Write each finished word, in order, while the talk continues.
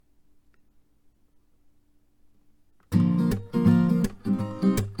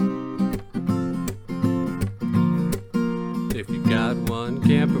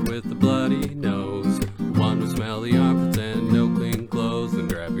camper with a bloody nose, one with smelly armpits and no clean clothes. Then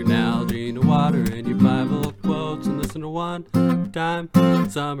grab your Nalgene water and your Bible quotes and listen to One Time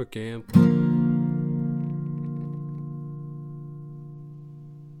Summer Camp.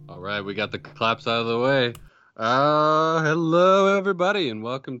 All right, we got the claps out of the way. Hello, everybody, and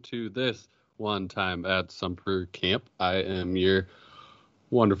welcome to this One Time at Summer Camp. I am your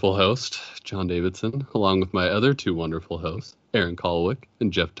wonderful host, John Davidson, along with my other two wonderful hosts, Aaron Colwick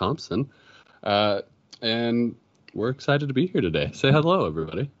and Jeff Thompson. And we're excited to be here today. Say hello,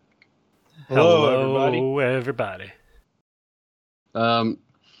 everybody. Hello, everybody.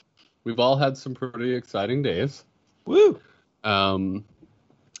 We've all had some pretty exciting days. Woo!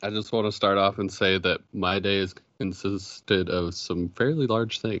 I just want to start off and say that my day has consisted of some fairly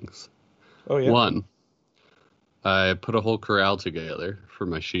large things. Oh, yeah. One, I put a whole corral together for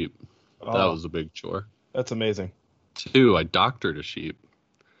my sheep. Oh, that was a big chore. That's amazing. Two, I doctored a sheep.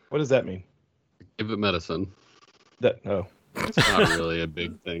 What does that mean? Give it medicine. It's not really a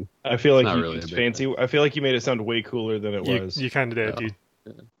big thing. I feel like you used fancy. Thing. I feel like you made it sound way cooler than it was. You kind of did,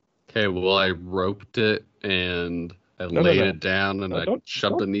 dude. Okay, well, I roped it and I laid it down and I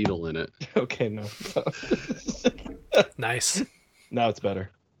shoved a needle in it. Okay, no. Nice. Now it's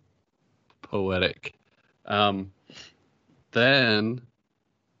better. Poetic. Then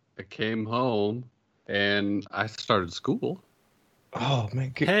I came home and I started school. Oh,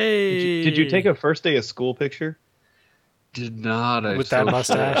 man. Hey! Did you take a first day of school picture? Did not. With that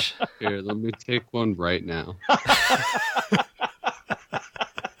mustache? Here, let me take one right now.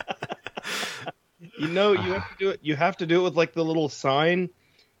 You know, you have to do it. You have to do it with like the little sign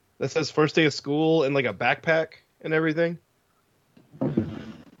that says first day of school and like a backpack and everything.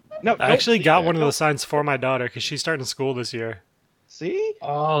 No, I actually got one of those signs for my daughter because she's starting school this year. See?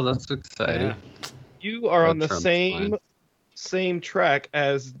 Oh, that's exciting. Yeah. You are on the same track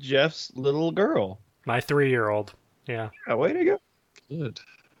as Jeff's little girl. My 3-year-old. Yeah. Way to go. Good.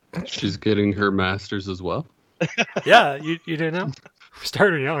 She's getting her master's as well. Yeah, you didn't know? We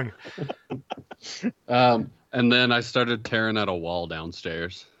started young. And then I started tearing out a wall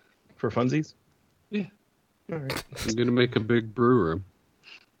downstairs. For funsies? Yeah. All right. I'm going to make a big brew room.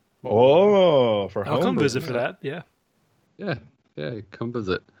 Oh, for home. I'll come visit for that, yeah. Yeah, come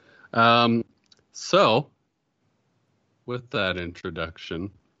visit. So, with that introduction,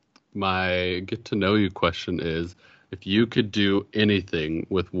 my get to know you question is, if you could do anything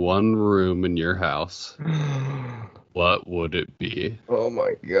with one room in your house, what would it be? Oh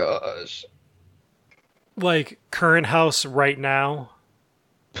my gosh. Like, current house right now?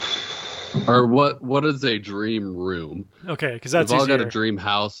 Or what is a dream room? Okay, because that's We've all easier. got a dream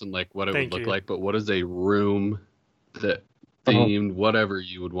house and like what it would look like, but what is a room that themed, whatever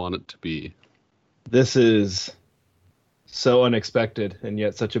you would want it to be? This is so unexpected and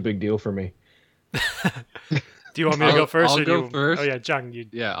yet such a big deal for me. Do you want me to go first? I'll go first. Oh yeah, John.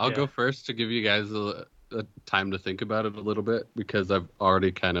 I'll go first to give you guys a time to think about it a little bit because I've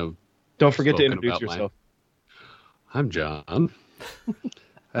already kind of. Don't forget to introduce yourself. I'm John.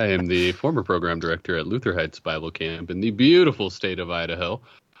 I am the former program director at Luther Heights Bible Camp in the beautiful state of Idaho.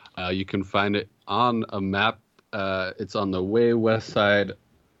 You can find it on a map. It's on the way west side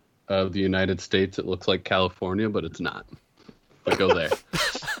of the United States. It looks like California, but it's not. But go there.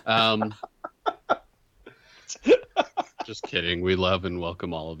 Just kidding. We love and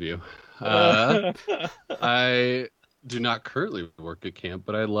welcome all of you. I do not currently work at camp,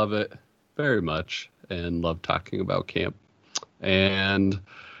 but I love it very much and love talking about camp. And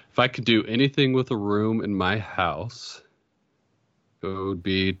if I could do anything with a room in my house, it would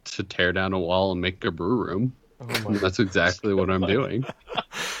be to tear down a wall and make a brew room. That's exactly what I'm doing.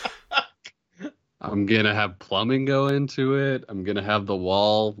 I'm going to have plumbing go into it. I'm going to have the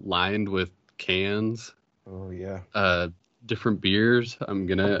wall lined with cans. Oh, yeah. Different beers. I'm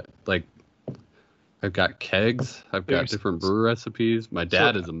going to, I've got kegs. I've got different brew recipes. My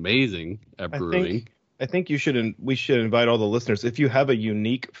dad is amazing at brewing. I think we should invite all the listeners. If you have a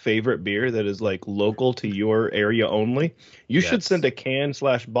unique favorite beer that is like local to your area only, you should send a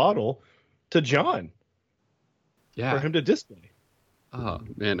can/bottle to John. Yeah. For him to display. Oh,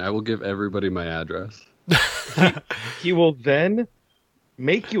 man, I will give everybody my address. He will then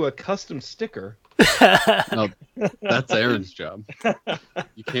make you a custom sticker. No, that's Aaron's job.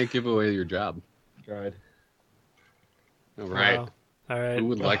 You can't give away your job. Tried. All right. Wow. All right. Who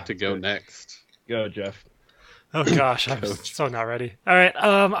would like to go next? Go, Jeff. Oh, gosh. I'm so not ready. All right.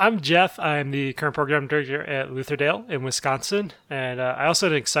 I'm Jeff. I'm the current program director at Lutherdale in Wisconsin. And I also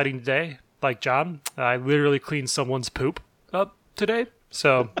had an exciting day, like John. I literally cleaned someone's poop up today.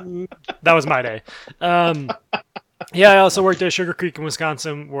 So that was my day. Yeah, I also worked at Sugar Creek in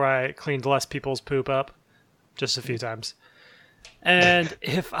Wisconsin, where I cleaned less people's poop up, just a few times. And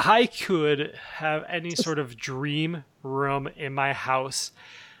if I could have any sort of dream room in my house,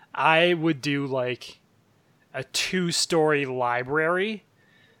 I would do like a 2-story library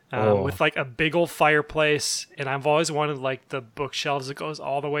with like a big old fireplace. And I've always wanted like the bookshelves that goes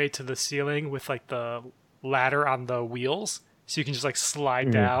all the way to the ceiling with like the ladder on the wheels, so you can just like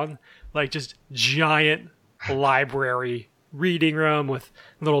slide down, like just giant library reading room with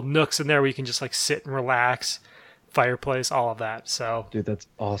little nooks in there where you can just like sit and relax. Fireplace, all of that. So, dude, that's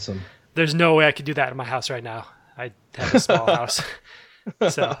awesome. There's no way I could do that in my house right now. I have a small house.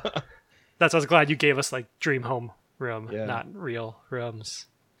 So that's why I was glad you gave us like dream home room, not real rooms.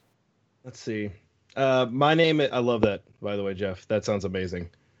 Let's see. My name, I love that, by the way, Jeff. That sounds amazing.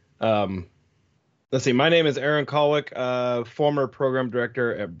 Let's see. My name is Aaron Kolwick, former program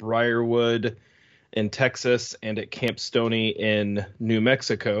director at Briarwood in Texas and at Camp Stoney in New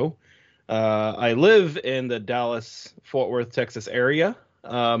Mexico. I live in the Dallas-Fort Worth, Texas area,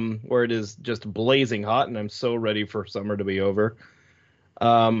 where it is just blazing hot, and I'm so ready for summer to be over.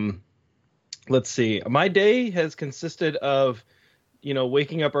 Let's see. My day has consisted of,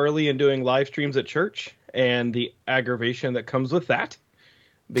 waking up early and doing live streams at church, and the aggravation that comes with that,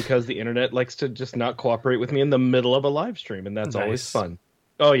 because the internet likes to just not cooperate with me in the middle of a live stream, and that's always fun.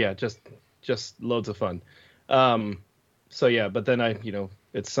 Oh, yeah, just loads of fun. So, yeah, but then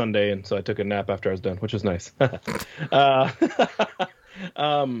it's Sunday, and so I took a nap after I was done, which was nice.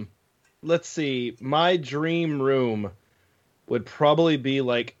 Let's see. My dream room would probably be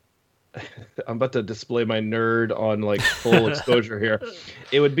like, I'm about to display my nerd on like full exposure here.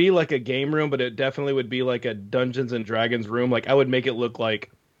 It would be like a game room, but it definitely would be like a Dungeons and Dragons room. Like I would make it look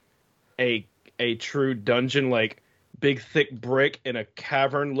like a true dungeon, like big thick brick in a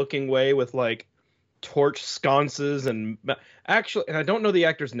cavern looking way with like torch sconces and actually, and I don't know the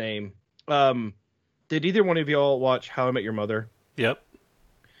actor's name. Did either one of y'all watch How I Met Your Mother? Yep.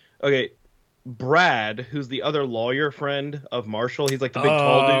 Okay. Brad, who's the other lawyer friend of Marshall, he's like the big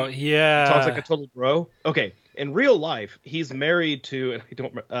tall dude. Yeah. Talks like a total bro. Okay. In real life, he's married to, I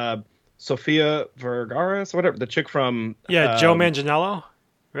don't Sofia Vergara's, whatever, the chick from Joe Manganiello,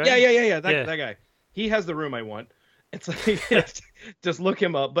 right? Yeah. That guy. He has the room I want. It's like just look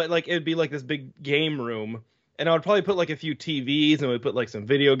him up, but like it'd be like this big game room, and I would probably put like a few TVs, and we'd put like some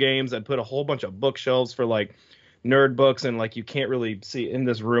video games. I'd put a whole bunch of bookshelves for like nerd books, and like you can't really see in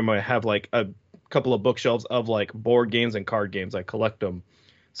this room. I have like a couple of bookshelves of like board games and card games. I collect them,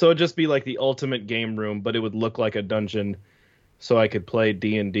 so it'd just be like the ultimate game room, but it would look like a dungeon, so I could play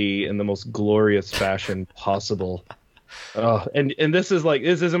D&D in the most glorious fashion possible. And this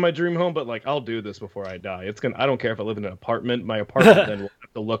isn't my dream home, but like I'll do this before I die. I don't care if I live in an apartment. My apartment then will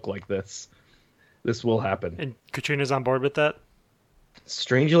have to look like this. This will happen. And Katrina's on board with that?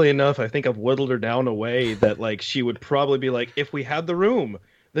 Strangely enough, I think I've whittled her down a way that like she would probably be like, if we had the room,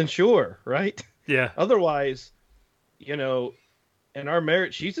 then sure, right? Yeah. Otherwise, in our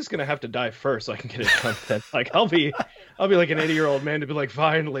marriage, she's just gonna have to die first so I can get it done. Then. Like I'll be like an 80-year-old man to be like,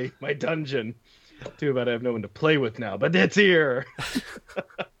 finally, my dungeon. Too bad I have no one to play with now, but it's here.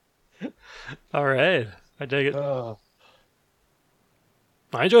 All right. I dig it.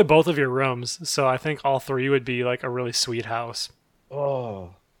 I enjoy both of your rooms, so I think all three would be like a really sweet house.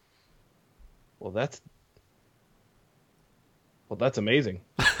 Oh. Well, that's amazing.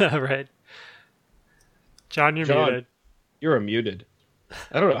 Right. John, you're muted. You're muted.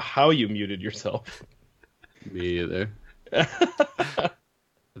 I don't know how you muted yourself. Me either. I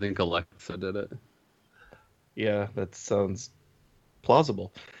think Alexa did it. Yeah, that sounds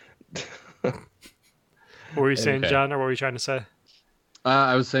plausible. What were you saying, John, or what were you trying to say?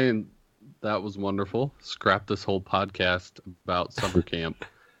 I was saying that was wonderful. Scrap this whole podcast about summer camp.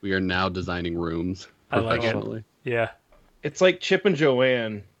 We are now designing rooms professionally. I like it. Yeah. It's like Chip and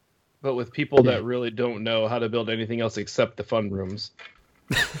Joanne, but with people that really don't know how to build anything else except the fun rooms.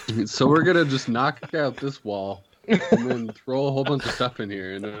 So we're going to just knock out this wall and then throw a whole bunch of stuff in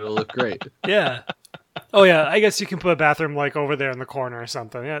here, and it'll look great. Yeah. Oh, yeah. I guess you can put a bathroom like over there in the corner or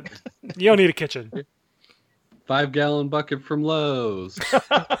something. Yeah. You don't need a kitchen. 5-gallon bucket from Lowe's.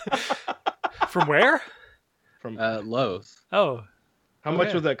 From where? From Lowe's. Oh. How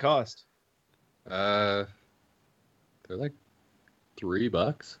much would that cost? They're like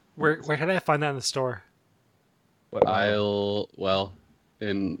 $3. Where can I find that in the store? What aisle? Well,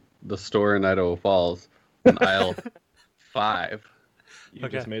 in the store in Idaho Falls, in aisle 5. You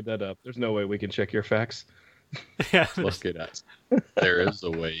just made that up. There's no way we can check your facts. Yeah. Look it up. There is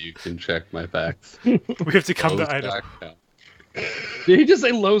a way you can check my facts. We have to come to Idaho. Did he just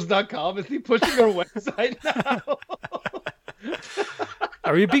say Lowe's.com? Is he pushing our website now?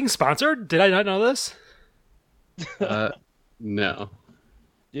 Are we being sponsored? Did I not know this? No.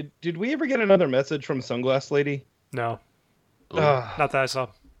 Did we ever get another message from Sunglass Lady? No, Oh. Ugh, not that I saw.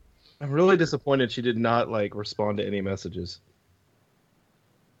 I'm really disappointed she did not like respond to any messages.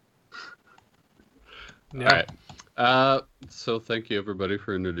 No. All right. So thank you everybody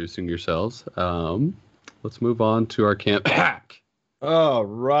for introducing yourselves. Let's move on to our camp hack. All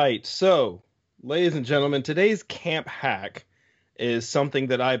right. So, ladies and gentlemen, today's camp hack is something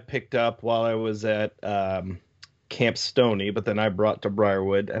that I picked up while I was at Camp Stony, but then I brought to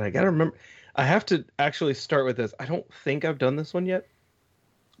Briarwood. And I got to remember, I have to actually start with this. I don't think I've done this one yet,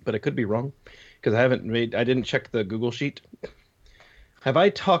 but I could be wrong because I didn't check the Google sheet. Have I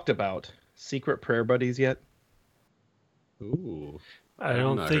talked about secret prayer buddies yet? Ooh. I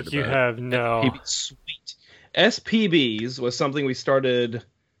don't not think heard you about have. No. SPB, sweet. SPBs was something we started,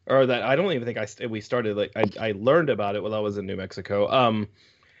 or that I don't even think we started. Like I learned about it while I was in New Mexico.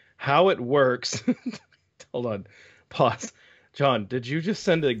 How it works. Hold on, pause. John, did you just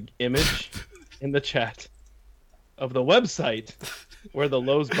send an image in the chat of the website where the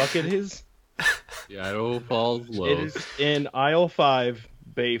Lowe's bucket is? The Idaho Falls It Lowe's. is in aisle 5,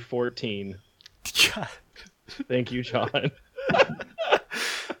 bay 14. God. Thank you, John. I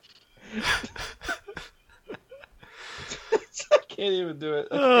can't even do it.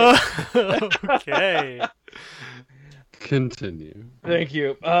 Okay. Continue. Thank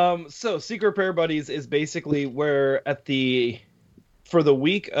you. So Secret Prayer Buddies is basically where for the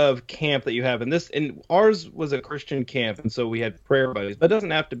week of camp that you have, and ours was a Christian camp, and so we had prayer buddies. But it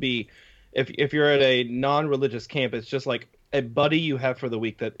doesn't have to be if you're at a non-religious camp. It's just like a buddy you have for the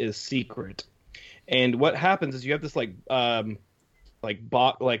week that is secret. And what happens is you have this like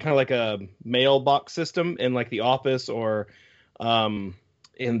box, like kind of like a mailbox system in like the office or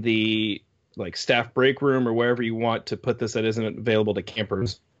in the like staff break room or wherever you want to put this that isn't available to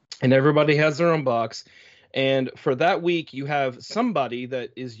campers. And everybody has their own box. And for that week, you have somebody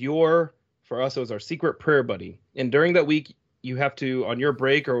that is for us, it was our secret prayer buddy. And during that week, you have to, on your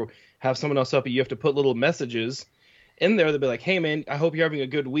break or have someone else help you, you have to put little messages in there. They'll be like, hey, man, I hope you're having a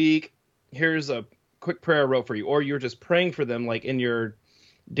good week. Here's a quick prayer I wrote for you. Or you're just praying for them, like in your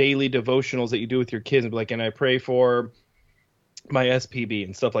daily devotionals that you do with your kids. And be like, and I pray for my SPB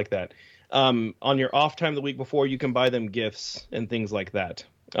and stuff like that. On your off time the week before, you can buy them gifts and things like that.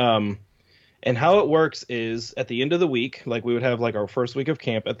 And how it works is at the end of the week, like we would have like our first week of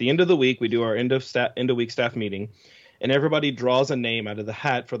camp. At the end of the week, we do our end of week staff meeting, and everybody draws a name out of the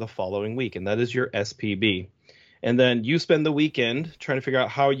hat for the following week, and that is your SPB. And then you spend the weekend trying to figure out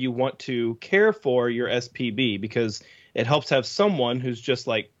how you want to care for your SPB, because it helps have someone who's just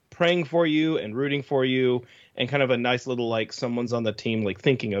like praying for you and rooting for you, and kind of a nice little like someone's on the team like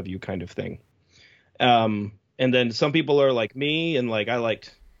thinking of you kind of thing. And then some people are like me, and like I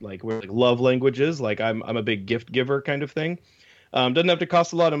liked. Like we're like love languages, like I'm a big gift giver kind of thing. Doesn't have to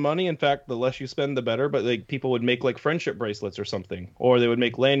cost a lot of money. In fact, the less you spend, the better. But like people would make like friendship bracelets or something, or they would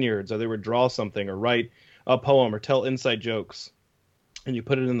make lanyards, or they would draw something, or write a poem, or tell inside jokes, and you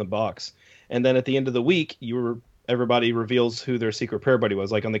put it in the box. And then at the end of the week, everybody reveals who their secret prayer buddy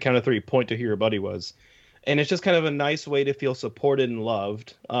was. Like on the count of 3, point to who your buddy was. And it's just kind of a nice way to feel supported and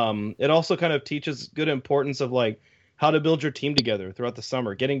loved. It also kind of teaches good importance of like how to build your team together throughout the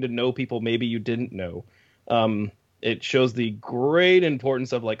summer, getting to know people maybe you didn't know. It shows the great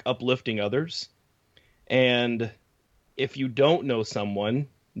importance of like uplifting others. And if you don't know someone,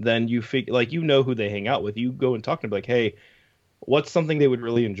 then you know who they hang out with. You go and talk to them like, hey, what's something they would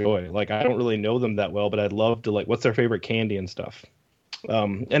really enjoy? Like, I don't really know them that well, but I'd love to, like, what's their favorite candy and stuff?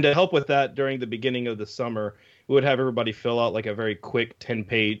 And to help with that during the beginning of the summer, we would have everybody fill out like a very quick 10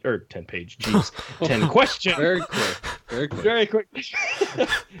 question. Very quick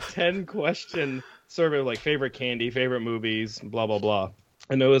 10 question survey of like favorite candy, favorite movies, blah, blah, blah.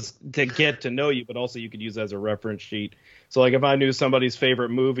 And it was to get to know you, but also you could use it as a reference sheet. So like if I knew somebody's favorite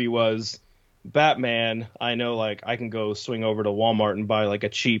movie was Batman, I know like I can go swing over to Walmart and buy like a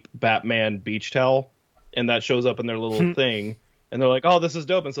cheap Batman beach towel, and that shows up in their little thing. And they're like, oh, this is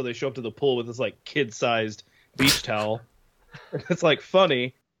dope. And so they show up to the pool with this like kid-sized beach towel. It's like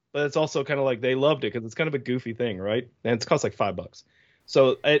funny, but it's also kind of like they loved it because it's kind of a goofy thing, right? And it's cost like $5.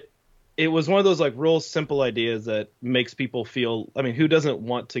 So it was one of those like real simple ideas that makes people feel. I mean, who doesn't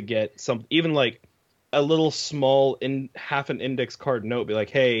want to get some, even like a little small half an index card note, be like,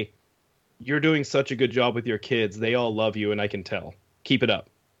 hey, you're doing such a good job with your kids. They all love you, and I can tell. Keep it up.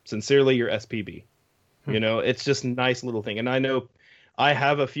 Sincerely, your SPB. You know, it's just a nice little thing. And I know I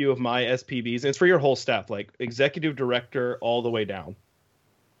have a few of my SPBs, and it's for your whole staff, like executive director all the way down.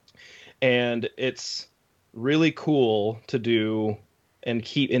 And it's really cool to do and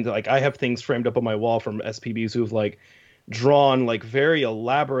keep into. Like, I have things framed up on my wall from SPBs who've like drawn like very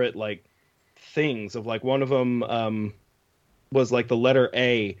elaborate like things of like one of them was like the letter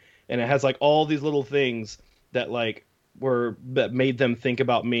A, and it has like all these little things that like that made them think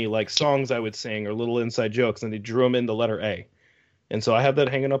about me, like songs I would sing or little inside jokes, and they drew them in the letter A. And so I have that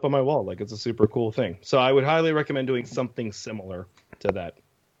hanging up on my wall. Like, it's a super cool thing. So I would highly recommend doing something similar to that.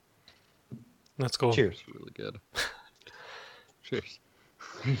 That's cool. Cheers. Really good. Cheers.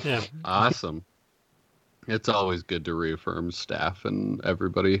 Yeah. Awesome. It's always good to reaffirm staff and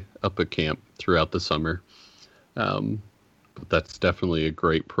everybody up at camp throughout the summer. But that's definitely a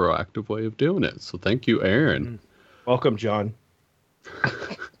great proactive way of doing it. So thank you, Aaron. Welcome, John.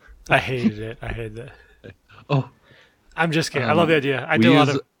 I hated it. Oh, I'm just kidding. I love the idea. I do a lot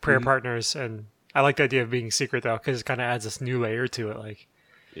of prayer Mm-hmm. partners, and I like the idea of being secret, though, because it kind of adds this new layer to it. Like,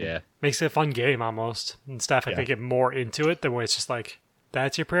 yeah. makes it a fun game, almost. And staff, I think, get more into it than when it's just like,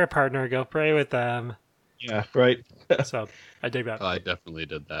 that's your prayer partner, go pray with them. Yeah, right. So, I dig that. I definitely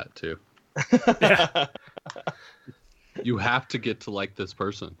did that, too. Yeah. You have to get to like this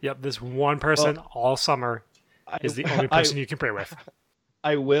person. Yep, this one person all summer is the only person you can pray with.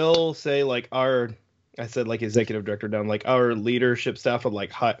 I will say, like, I said, like, executive director down, like, our leadership staff of,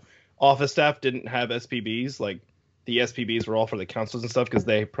 like, office staff didn't have SPBs. Like, the SPBs were all for the councils and stuff because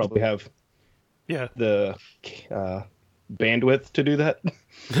they probably have the bandwidth to do that.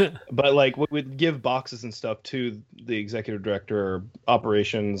 But, like, we'd give boxes and stuff to the executive director or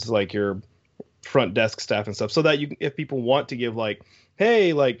operations, like, your front desk staff and stuff, so that if people want to give, like,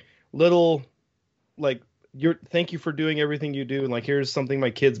 hey, like, little, like, thank you for doing everything you do, and like, here's something my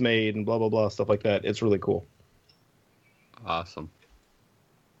kids made and blah blah blah, stuff like that. It's really cool. Awesome.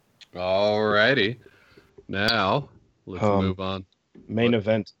 Alrighty. Now let's move on. Main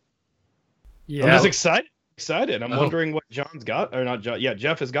event. Yeah. I'm just excited. I'm wondering what John's got, or not John. Yeah,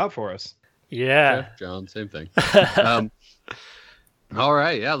 Jeff has got for us. Yeah. Jeff, John, same thing. All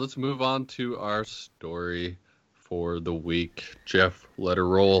right. Yeah, let's move on to our story for the week. Jeff, let her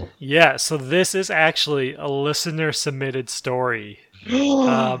roll. Yeah, so this is actually a listener submitted story.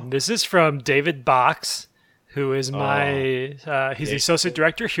 This is from David Box, who is my he's the associate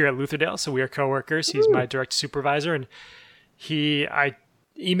director here at Lutherdale, so we are coworkers. He's my direct supervisor, and I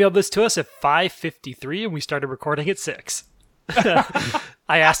emailed this to us at 5:53, and we started recording at 6.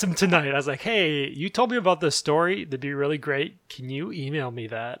 I asked him tonight. I was like, "Hey, you told me about this story. That'd be really great. Can you email me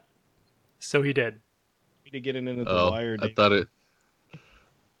that?" So he did. To get it into the wire. I thought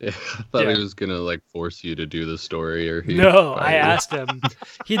he was gonna like force you to do the story, or No, I asked him.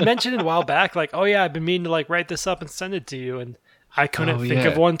 He'd mentioned it a while back, like, "Oh yeah, I've been meaning to like write this up and send it to you," and I couldn't think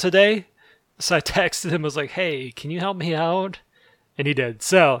of one today. So I texted him, was like, "Hey, can you help me out?" And he did.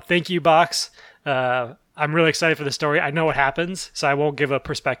 So thank you, Box. I'm really excited for the story. I know what happens, so I won't give a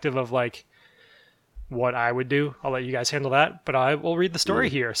perspective of like what I would do. I'll let you guys handle that, but I will read the story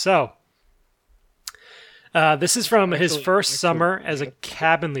here. So this is from his first summer as a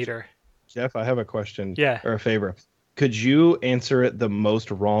cabin leader. Jeff, I have a question. Yeah. Or a favor. Could you answer it the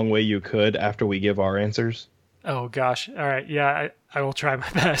most wrong way you could after we give our answers? Oh, gosh. All right. Yeah, I will try my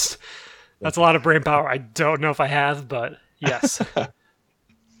best. That's a lot of brain power. I don't know if I have, but yes.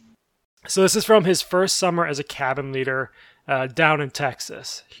 So this is from his first summer as a cabin leader down in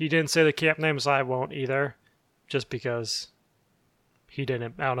Texas. He didn't say the camp name, so I won't either, just because he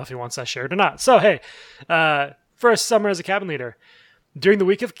didn't. I don't know if he wants that shared or not. So, hey, first summer as a cabin leader. During the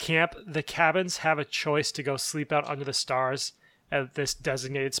week of camp, the cabins have a choice to go sleep out under the stars at this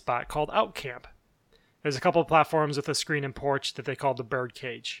designated spot called Out Camp. There's a couple of platforms with a screen and porch that they call the bird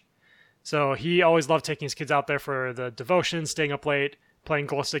cage. So he always loved taking his kids out there for the devotion, staying up late, playing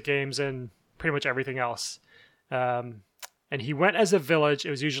glow stick games, and pretty much everything else. And he went as a village. It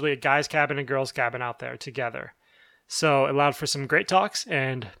was usually a guy's cabin and girl's cabin out there together. So it allowed for some great talks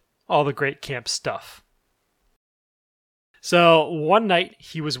and all the great camp stuff. So one night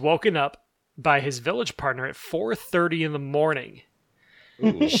he was woken up by his village partner at 4:30 in the morning.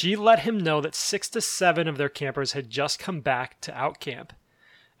 Ooh. She let him know that 6 to 7 of their campers had just come back to Out Camp.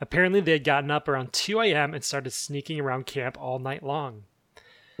 Apparently they had gotten up around 2 a.m. and started sneaking around camp all night long.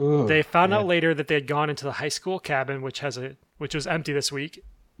 Ooh, they found out later that they had gone into the high school cabin, which was empty this week,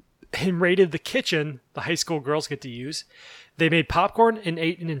 and raided the kitchen the high school girls get to use. They made popcorn and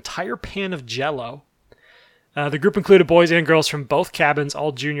ate an entire pan of Jell-O. The group included boys and girls from both cabins,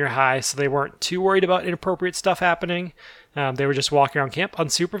 all junior high, so they weren't too worried about inappropriate stuff happening. They were just walking around camp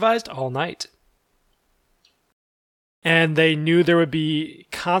unsupervised all night. And they knew there would be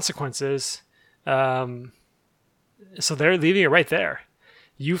consequences, so they're leaving it right there.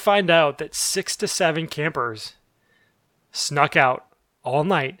 You find out that 6 to 7 campers snuck out all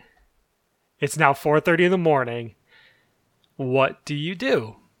night. It's now 4:30 in the morning. What do you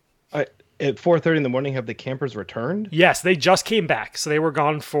do? At 4:30 in the morning, have the campers returned? Yes, they just came back. So they were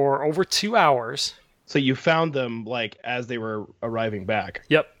gone for over 2 hours. So you found them like as they were arriving back.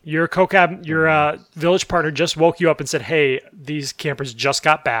 Yep. Your village partner just woke you up and said, hey, these campers just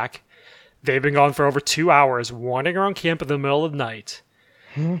got back. They've been gone for over 2 hours, wandering around camp in the middle of the night.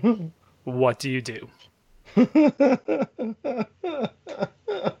 What do you do?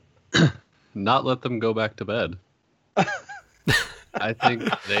 Not let them go back to bed. I think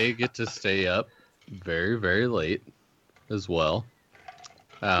they get to stay up very, very late as well.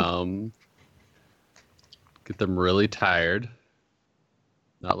 Get them really tired.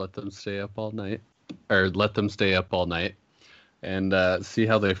 Not let them stay up all night. Or let them stay up all night. And see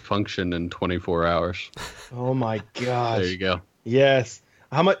how they function in 24 hours. Oh my gosh. There you go. Yes.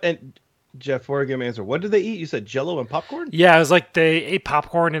 How much? And Jeff, before I give an answer, what did they eat? You said Jello and popcorn? Yeah, it was like they ate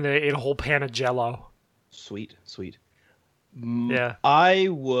popcorn and they ate a whole pan of Jello. Sweet. Yeah. I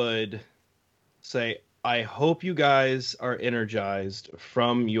would say, I hope you guys are energized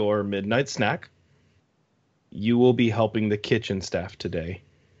from your midnight snack. You will be helping the kitchen staff today.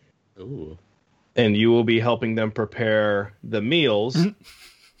 Ooh. And you will be helping them prepare the meals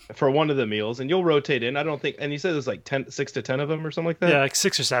for one of the meals. And you'll rotate in. I don't think, and you said there's like 6 to 10 of them or something like that? Yeah, like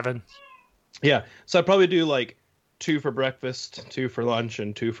 6 or 7. Yeah. So I'd probably do like 2 for breakfast, 2 for lunch,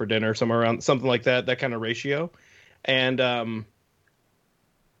 and 2 for dinner, somewhere around something like that kind of ratio. And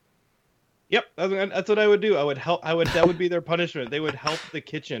yep, that's what I would do. That would be their punishment. They would help the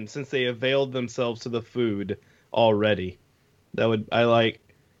kitchen since they availed themselves to the food already.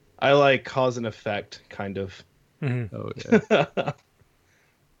 I like cause and effect kind of. Mm-hmm. Oh yeah.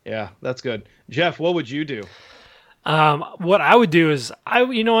 Yeah, that's good. Jeff, what would you do? What I would do is I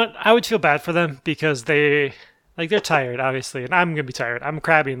would feel bad for them because they're tired, obviously, and I'm gonna be tired. I'm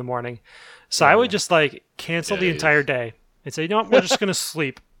crabby in the morning, so I would just cancel the entire day and say, you know what, we're just gonna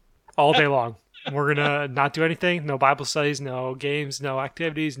sleep all day long. We're gonna not do anything. No Bible studies, no games, no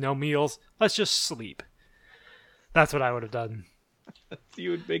activities, no meals. Let's just sleep. That's what I would have done.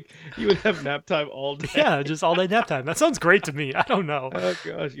 You would have nap time all day. Yeah, just all day nap time. That sounds great to me. I don't know. Oh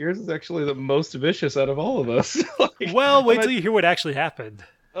gosh, yours is actually the most vicious out of all of us. Well, wait till you hear what actually happened.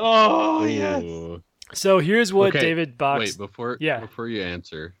 Oh yes. Ooh. So here's what Okay, David Box. Wait, before you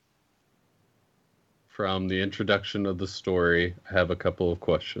answer, from the introduction of the story, I have a couple of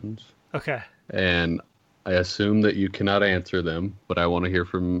questions. Okay. And I assume that you cannot answer them, but I want to hear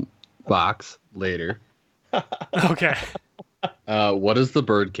from Box later. Okay. What is the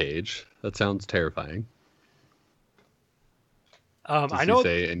bird cage? That sounds terrifying. I know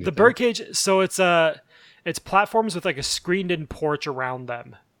the bird cage. So it's platforms with a screened-in porch around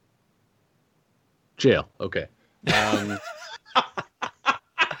them. Jail. Okay.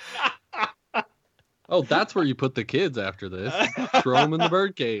 Oh, that's where you put the kids after this. Throw them in the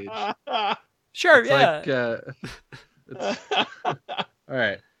bird cage. Sure. It's all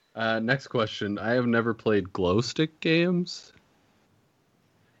right. Next question. I have never played glow stick games.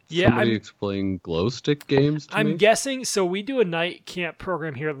 Yeah, Somebody explain glow stick games to me? I'm guessing. So we do a night camp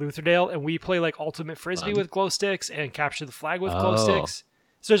program here at Lutherdale, and we play ultimate frisbee with glow sticks and capture the flag with glow sticks.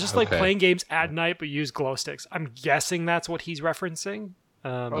 So it's just playing games at night, but use glow sticks. I'm guessing that's what he's referencing.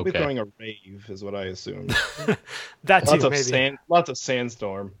 Probably throwing a rave is what I assume. That too, maybe. Lots of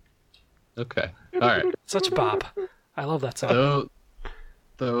sandstorm. Okay. All right. Such a bop. I love that song.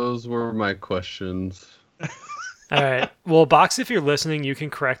 Those were my questions. All right. Well, Box, if you're listening, you can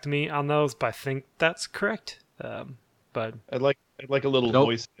correct me on those, but I think that's correct. But I'd like a little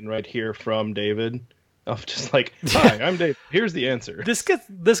voice in right here from David. Of just hi, I'm Dave. Here's the answer.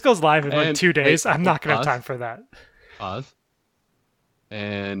 This goes live in 2 days. I'm not gonna have time for that. Pause.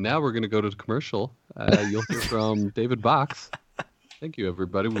 And now we're gonna go to the commercial. You'll hear from David Box. Thank you,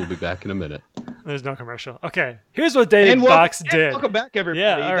 everybody. We'll be back in a minute. There's no commercial. Okay. Here's what David Box did. Welcome back, everybody.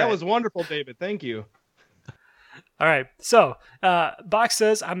 Yeah, that was wonderful, David. Thank you. All right. So, Box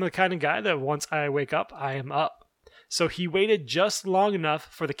says, I'm the kind of guy that once I wake up, I am up. So he waited just long enough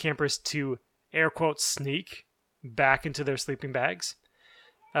for the campers to, air quotes, sneak back into their sleeping bags.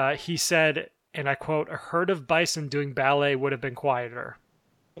 He said, and I quote, a herd of bison doing ballet would have been quieter.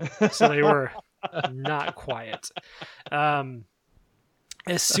 So they were not quiet.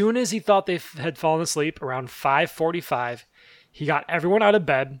 As soon as he thought they had fallen asleep, around 5:45, he got everyone out of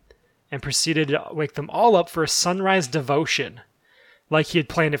bed and proceeded to wake them all up for a sunrise devotion, like he had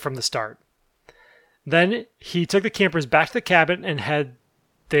planned it from the start. Then he took the campers back to the cabin and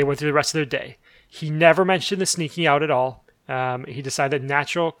they went through the rest of their day. He never mentioned the sneaking out at all. he decided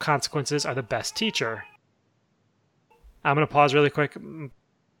natural consequences are the best teacher. I'm going to pause really quick. Can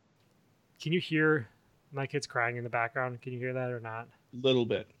you hear my kids crying in the background? Can you hear that or not? Little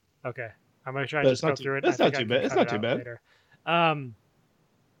bit. Okay. I'm going to try But and it's just go not too- through it. it's I not think too I bad. can It's cut not it too out bad. later.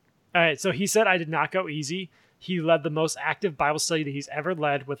 All right, so he said, I did not go easy. He led the most active Bible study that he's ever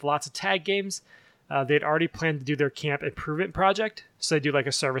led with lots of tag games. They had already planned to do their camp improvement project. So they do like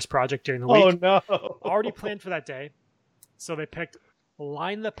a service project during the week. Oh, no. Already planned for that day. So they picked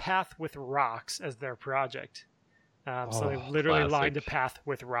Line the Path with Rocks as their project. So they literally classic. lined a path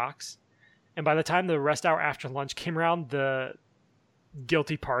with rocks. And by the time the rest hour after lunch came around, the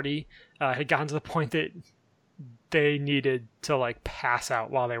guilty party had gotten to the point that they needed to like pass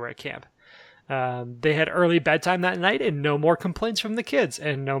out while they were at camp. They had early bedtime that night and no more complaints from the kids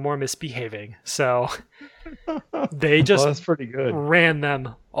and no more misbehaving. So they just that's pretty good. ran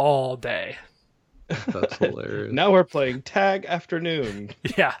them all day. That's hilarious. Now we're playing Tag Afternoon.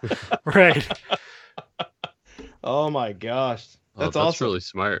 Yeah, right. Oh my gosh. That's that's awesome. really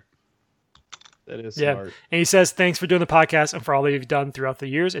smart. That is Yeah. smart. And he says, thanks for doing the podcast and for all that you've done throughout the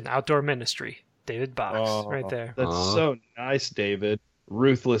years in outdoor ministry. David Box, right there. That's so nice, David.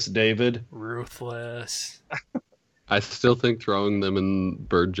 Ruthless David. Ruthless. I still think throwing them in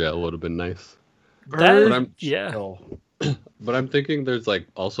bird jail would have been nice. That- But I'm- yeah. But I'm thinking there's like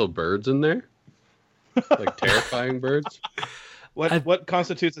also birds in there, like terrifying birds. What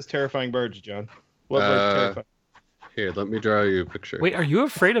constitutes as terrifying birds, John? What bird's terrifying? Here, let me draw you a picture. Wait, are you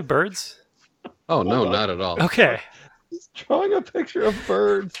afraid of birds? Oh no, not at all. Okay. He's drawing a picture of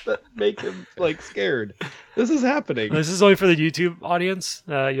birds that make him like scared. This is happening. This is only for the YouTube audience.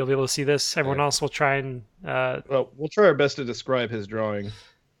 You'll be able to see this. Everyone else will try and... Well, we'll try our best to describe his drawing.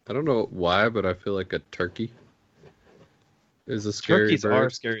 I don't know why, but I feel like a turkey is a scary Turkeys bird. are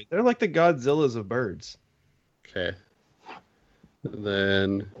scary. They're like the Godzillas of birds. Okay. And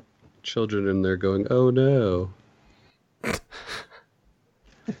then children in there going, "Oh no."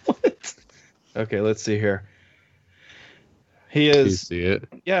 What? Okay, let's see here. He You is. see it?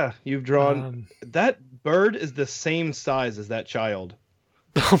 Yeah, you've drawn. That bird is the same size as that child.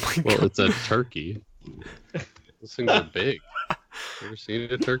 oh my Well, god. it's a turkey. Those things are big. You ever seen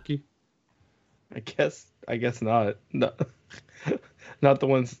a turkey? I guess not. No, not the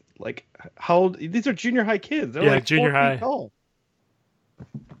ones like how old? These are junior high kids. They're Yeah, like junior 4 high. feet tall.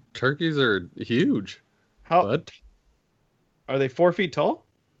 Turkeys are huge. How What? are they? 4 feet tall?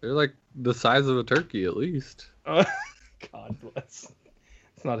 They're like the size of a turkey at least. God bless.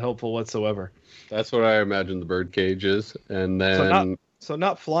 It's not helpful whatsoever. That's what I imagine the bird cage is. And then So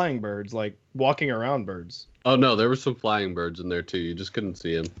not flying birds, like walking around birds. oh no, there were some flying birds in there too. You just couldn't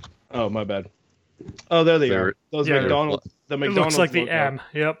see them. Oh, my bad. Oh, there they They are. were- Those Yeah, McDonald's. The It McDonald's looks like the logo. M.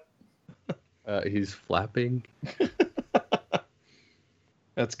 Yep. He's flapping.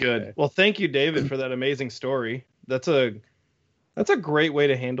 That's good. Okay. Well, thank you, David, for that amazing story. That's a great way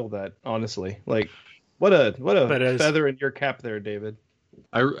to handle that. Honestly, like what a That is. feather in your cap there, David.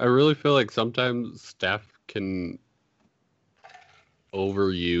 I really feel like sometimes staff can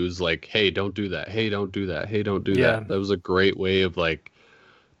overuse like, hey, don't do that. Hey, don't do that. Hey, don't do Yeah. that. That was a great way of like,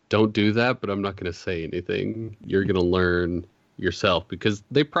 don't do that, but I'm not going to say anything. You're going to learn yourself because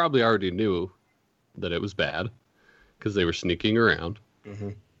they probably already knew that it was bad because they were sneaking around,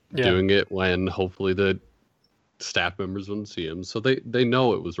 Yeah. doing it when hopefully the staff members wouldn't see them. So they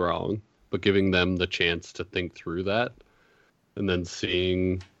know it was wrong, but giving them the chance to think through that and then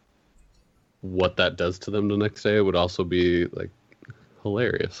seeing what that does to them the next day would also be like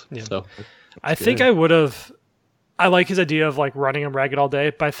hilarious. Yeah. So I think I would have. I like his idea of like running him ragged all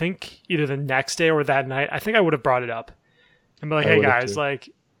day, but I think either the next day or that night, I think I would have brought it up and be like, I "Hey would have guys, too. like,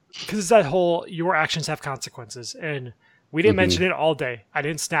 because it's that whole your actions have consequences, and we didn't mention it all day. I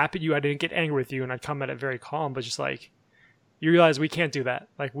didn't snap at you, I didn't get angry with you, and I'd come at it very calm, but just like you realize we can't do that.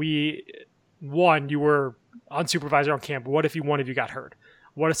 Like you were unsupervised on camp. What if one of you got hurt?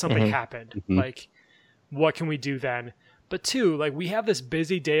 What if something happened? Like, what can we do then? But two, like we have this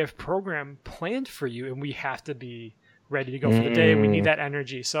busy day of program planned for you, and we have to be ready to go for the day. We need that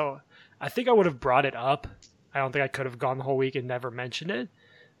energy. So I think I would have brought it up. I don't think I could have gone the whole week and never mentioned it.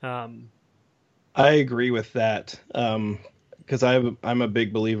 I agree with that because I'm a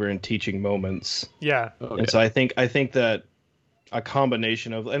big believer in teaching moments, Yeah, and so I think that a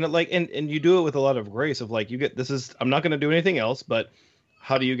combination of and you do it with a lot of grace of like you get I'm not going to do anything else, but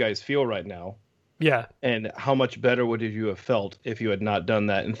how do you guys feel right now? yeah, And how much better would you have felt if you had not done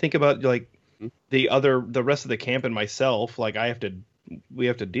that? And think about like the rest of the camp and myself. Like we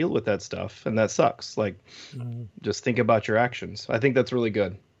have to deal with that stuff, and that sucks. Like, just think about your actions. I think that's really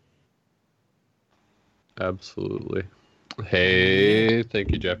good. absolutely. Hey,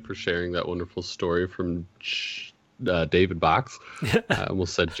 thank you, Jeff, for sharing that wonderful story from David Box. I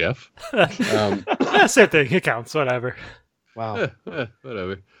almost said Jeff. Same thing. It counts. Whatever. Wow.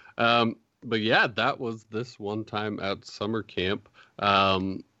 Whatever. But yeah, that was this one time at summer camp.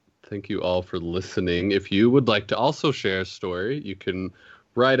 Thank you all for listening. If you would like to also share a story, you can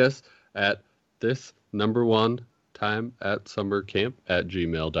write us at this number one time at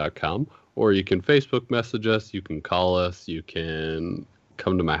summercamp@gmail.com, or you can Facebook message us, you can call us, you can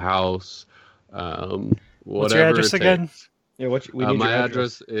come to my house. What's your address again? Yeah, we need my your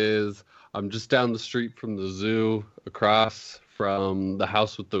address is, I'm just down the street from the zoo, across from the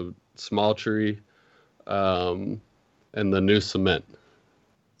house with the small tree, and the new cement.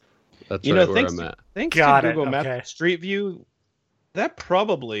 That's right where I'm at. Thanks Got to it, Google okay. Maps Street View, that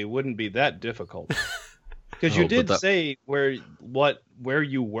probably wouldn't be that difficult. Because you did say where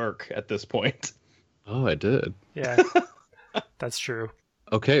you work at this point. Oh, I did. Yeah, that's true.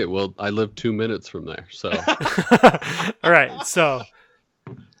 Okay, well, I live 2 minutes from there, so. All right, so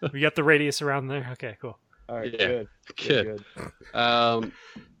we got the radius around there. Okay, cool. All right, Yeah, good.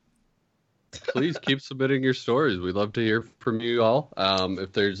 Please keep submitting your stories. We'd love to hear from you all.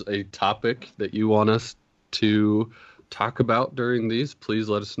 If there's a topic that you want us to talk about during these, please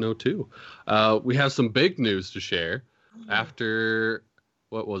let us know too. We have some big news to share. After,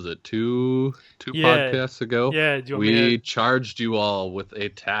 what was it, two podcasts ago? Yeah, we charged you all with a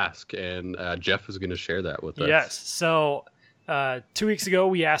task, and Jeff is going to share that with us. Yes. So 2 weeks ago,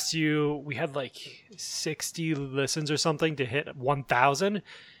 we asked you. We had like 60 listens or something to hit 1,000.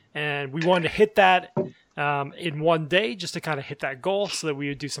 And we wanted to hit that in one day just to kind of hit that goal so that we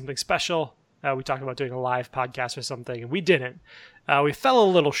would do something special. We talked about doing a live podcast or something, and we didn't. We fell a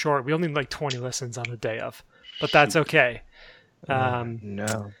little short. We only had like 20 listens on the day of, but that's okay.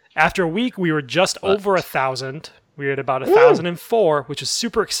 No. After a week, we were just over 1,000. We were at about 1,004, which is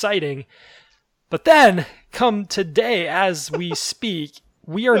super exciting. But then, come today, as we speak,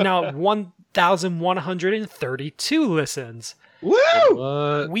 we are now at 1,132 listens. Woo!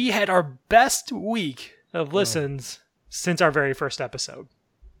 What? We had our best week of listens since our very first episode.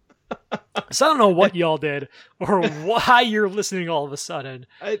 So I don't know what y'all did or why you're listening all of a sudden.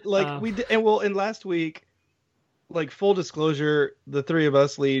 We did, and last week, like, full disclosure, the three of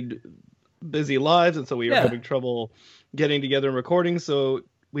us lead busy lives, and so we were having trouble getting together and recording. So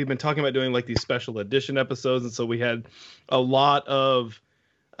we've been talking about doing like these special edition episodes, and so we had a lot of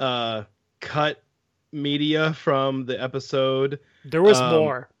cut media from the episode. There was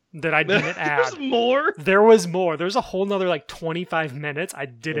more that I didn't add. There's more? There was more. There's a whole nother like 25 minutes I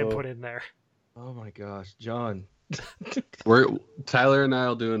didn't put in there. Oh my gosh, John. Tyler and I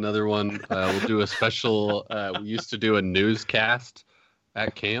will do another one. We'll do a special. We used to do a newscast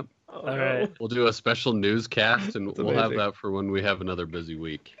at camp. All right. We'll do a special newscast, and we'll have amazing. that for when we have another busy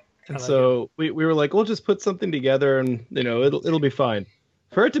week. And so we were like, we'll just put something together, and it'll be fine.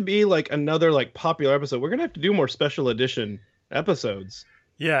 For it to be like another like popular episode, we're gonna have to do more special edition episodes.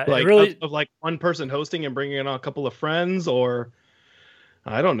 Yeah, Like it really. of like one person hosting and bringing in a couple of friends, or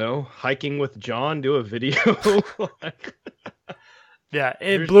I don't know, hiking with John, do a video. Yeah, it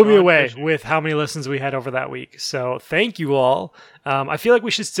Here's blew me John away fishing. with how many listens we had over that week. So thank you all. I feel like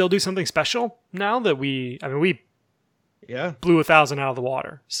we should still do something special now that we Yeah, blew 1,000 out of the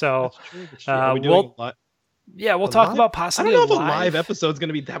water. So that's true. That's true. Are we doing we'll a li- yeah, we'll a talk live? about I possibly don't know if a a live episode's going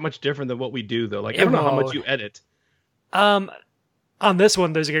to be that much different than what we do, though. Like, I don't know how much you edit. On this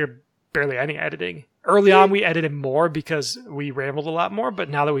one, there's barely any editing. Early on, we edited more because we rambled a lot more. But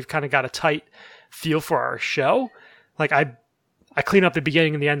now that we've kind of got a tight feel for our show, like I clean up the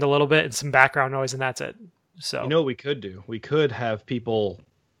beginning and the end a little bit and some background noise, and that's it. So You know what we could do? We could have people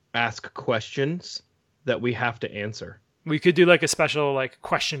ask questions that we have to answer. we could do like a special like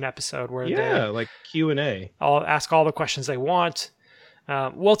question episode where Yeah, like Q&A. I'll ask all the questions they want.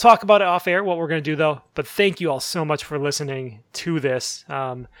 We'll talk about it off air, what we're going to do though. But thank you all so much for listening to this.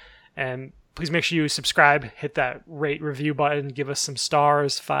 And please make sure you subscribe, hit that rate review button, give us some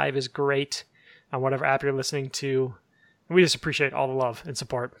stars. 5 is great on whatever app you're listening to. We just appreciate all the love and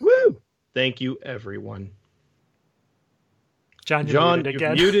support. Woo! Thank you, everyone. John, John, muted you've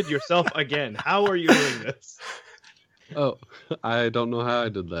again. muted yourself again. How are you doing this? Oh, I don't know how I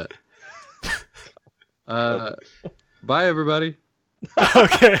did that. Bye, everybody.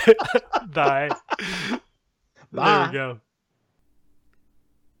 Okay. Bye. Bye. There we go.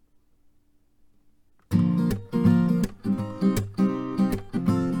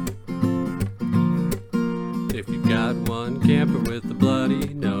 If you got one camper with a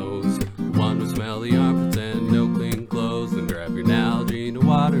bloody nose, one with smelly armpits and no clean clothes, then grab your Nalgene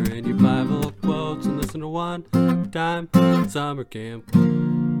water and your Bible quotes and listen Welcome to One Time Summer Camp.